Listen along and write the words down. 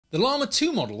The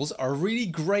Llama-2 models are a really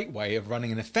great way of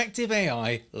running an effective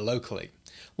AI locally.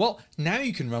 Well, now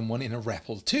you can run one in a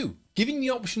Repl too, giving the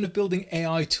option of building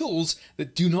AI tools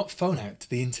that do not phone out to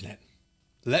the internet.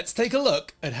 Let's take a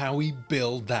look at how we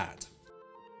build that.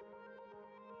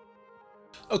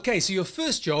 Okay, so your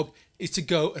first job is to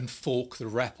go and fork the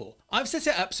Repl. I've set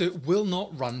it up so it will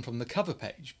not run from the cover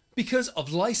page. Because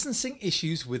of licensing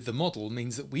issues with the model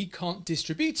means that we can't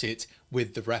distribute it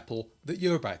with the Repl that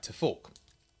you're about to fork.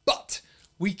 But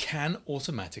we can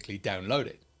automatically download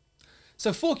it.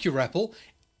 So fork your Repl.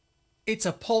 It's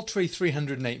a paltry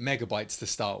 308 megabytes to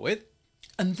start with,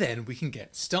 and then we can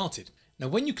get started. Now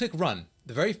when you click run,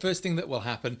 the very first thing that will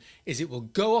happen is it will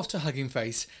go off to Hugging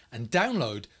Face and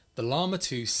download the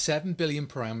Llama-2 7 billion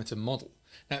parameter model.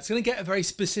 Now it's going to get a very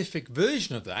specific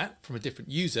version of that from a different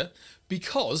user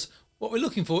because what we're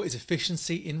looking for is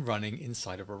efficiency in running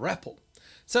inside of a Repl.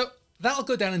 So that'll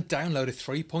go down and download a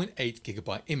 3.8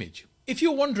 gigabyte image. If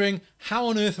you're wondering how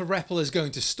on earth a Repl is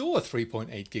going to store a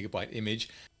 3.8 gigabyte image,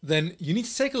 then you need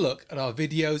to take a look at our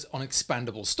videos on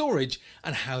expandable storage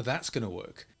and how that's going to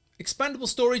work. Expandable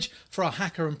storage for our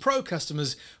hacker and pro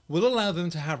customers will allow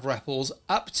them to have Repls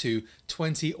up to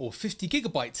 20 or 50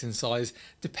 gigabytes in size,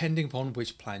 depending upon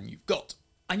which plan you've got.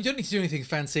 And you don't need to do anything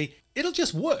fancy, it'll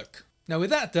just work. Now with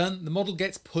that done, the model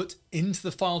gets put into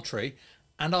the file tree,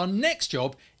 and our next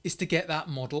job is to get that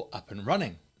model up and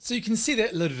running. So you can see that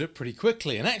it loaded up pretty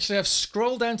quickly, and actually I've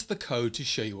scrolled down to the code to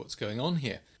show you what's going on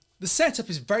here. The setup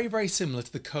is very similar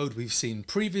to the code we've seen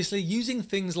previously, using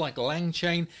things like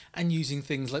LangChain and using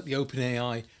things like the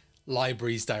OpenAI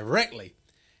libraries directly.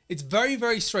 It's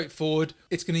very straightforward.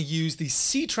 It's going to use the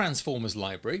C Transformers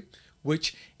library,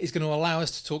 which is going to allow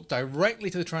us to talk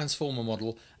directly to the transformer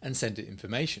model and send it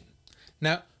information.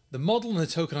 Now, the model and the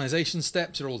tokenization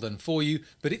steps are all done for you,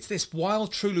 but it's this while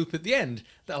true loop at the end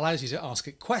that allows you to ask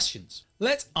it questions.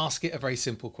 Let's ask it a very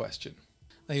simple question.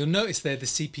 Now you'll notice there the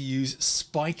CPU's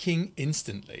spiking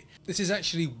instantly. This is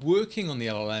actually working on the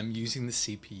LLM using the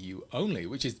CPU only,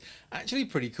 which is actually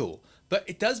pretty cool, but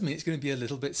it does mean it's going to be a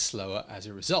little bit slower as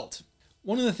a result.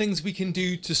 One of the things we can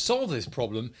do to solve this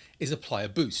problem is apply a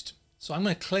boost. So I'm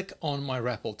going to click on my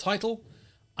Repl title,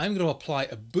 I'm going to apply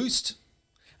a boost,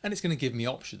 and it's going to give me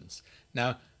options.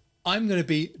 Now I'm going to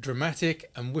be dramatic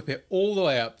and whip it all the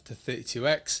way up to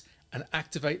 32x and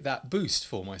activate that boost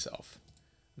for myself.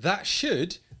 That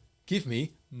should give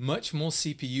me much more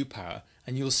CPU power,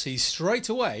 and you'll see straight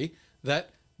away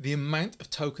that the amount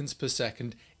of tokens per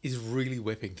second is really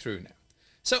whipping through now.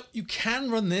 So you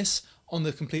can run this on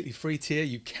the completely free tier,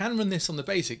 you can run this on the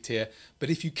basic tier, but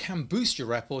if you can boost your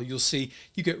Repl, you'll see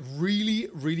you get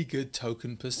really good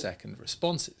token per second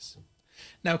responses.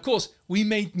 Now of course we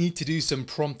may need to do some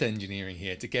prompt engineering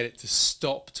here to get it to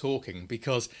stop talking,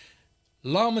 because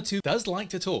Llama-2 does like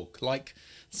to talk, like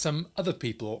some other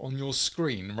people on your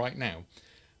screen right now.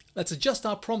 Let's adjust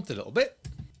our prompt a little bit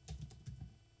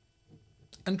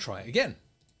and try it again.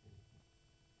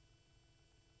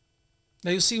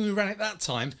 Now you'll see when we ran it that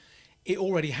time, it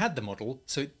already had the model,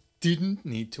 so it didn't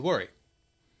need to worry.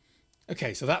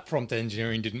 Okay, so that prompt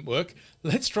engineering didn't work.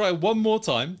 Let's try one more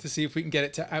time to see if we can get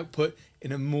it to output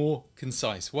in a more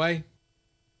concise way.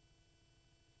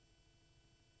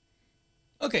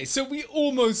 Okay, so we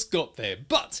almost got there,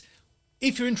 but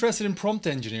if you're interested in prompt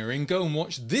engineering, go and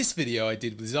watch this video I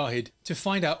did with Zahid to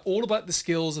find out all about the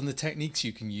skills and the techniques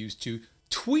you can use to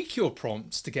tweak your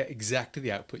prompts to get exactly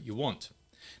the output you want.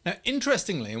 Now,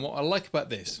 interestingly, and what I like about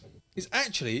this is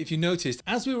actually, if you noticed,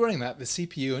 as we were running that, the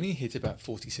CPU only hit about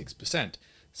 46%.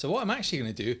 So what I'm actually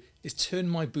going to do is turn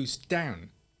my boost down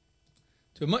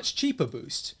to a much cheaper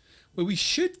boost where we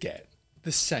should get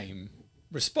the same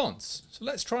response. So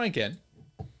let's try again.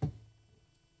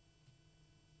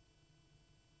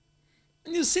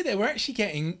 And you'll see that we're actually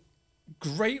getting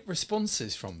great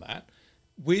responses from that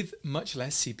with much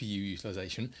less CPU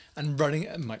utilization and running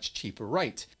at a much cheaper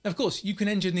rate. Now, of course, you can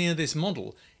engineer this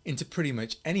model into pretty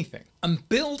much anything and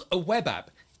build a web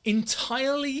app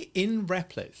entirely in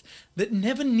Replit that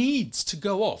never needs to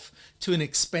go off to an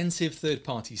expensive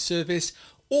third-party service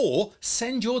or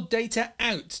send your data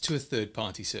out to a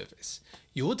third-party service.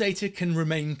 Your data can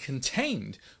remain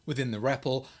contained within the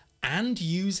Repl and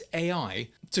use AI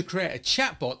to create a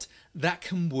chatbot that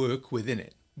can work within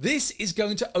it. This is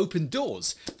going to open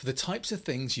doors for the types of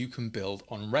things you can build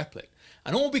on Replit,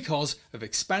 and all because of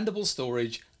expandable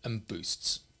storage and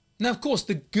boosts. Now, of course,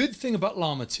 the good thing about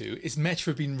Llama-2 is Meta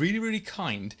have been really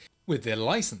kind with their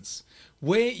license,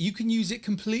 where you can use it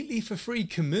completely for free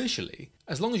commercially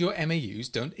as long as your MAUs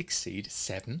don't exceed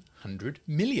 700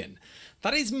 million.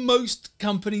 That is most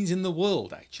companies in the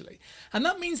world actually. And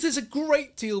that means there's a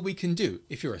great deal we can do.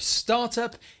 If you're a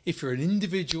startup, if you're an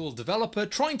individual developer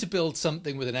trying to build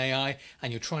something with an AI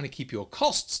and you're trying to keep your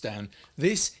costs down,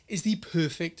 this is the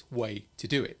perfect way to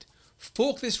do it.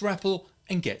 Fork this Repl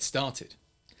and get started.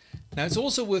 Now it's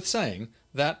also worth saying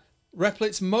that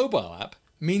Replit's mobile app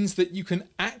means that you can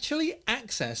actually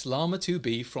access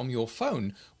Llama-2B from your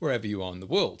phone wherever you are in the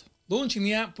world. Launching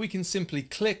the app, we can simply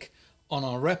click on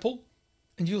our Repl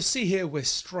and you'll see here we're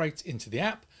straight into the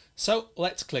app. So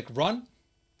let's click run,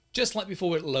 just like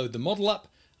before it'll load the model up,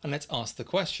 and let's ask the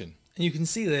question. And you can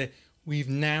see there we've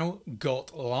now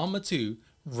got Llama-2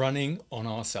 running on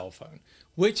our cell phone,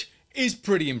 which is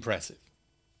pretty impressive.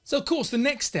 So of course the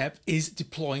next step is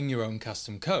deploying your own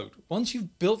custom code. Once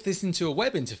you've built this into a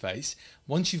web interface,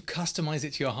 once you've customized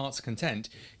it to your heart's content,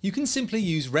 you can simply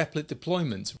use Replit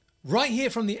deployments right here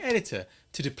from the editor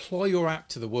to deploy your app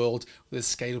to the world with a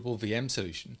scalable VM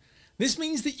solution. This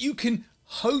means that you can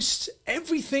host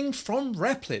everything from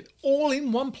Replit all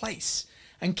in one place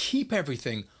and keep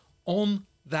everything on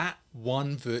that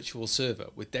one virtual server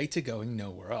with data going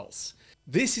nowhere else.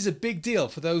 This is a big deal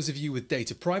for those of you with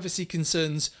data privacy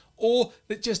concerns or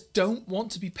that just don't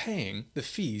want to be paying the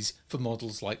fees for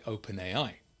models like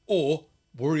OpenAI or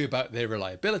worry about their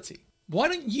reliability. Why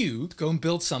don't you go and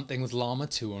build something with Llama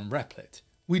 2 on Replit?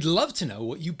 We'd love to know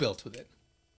what you built with it.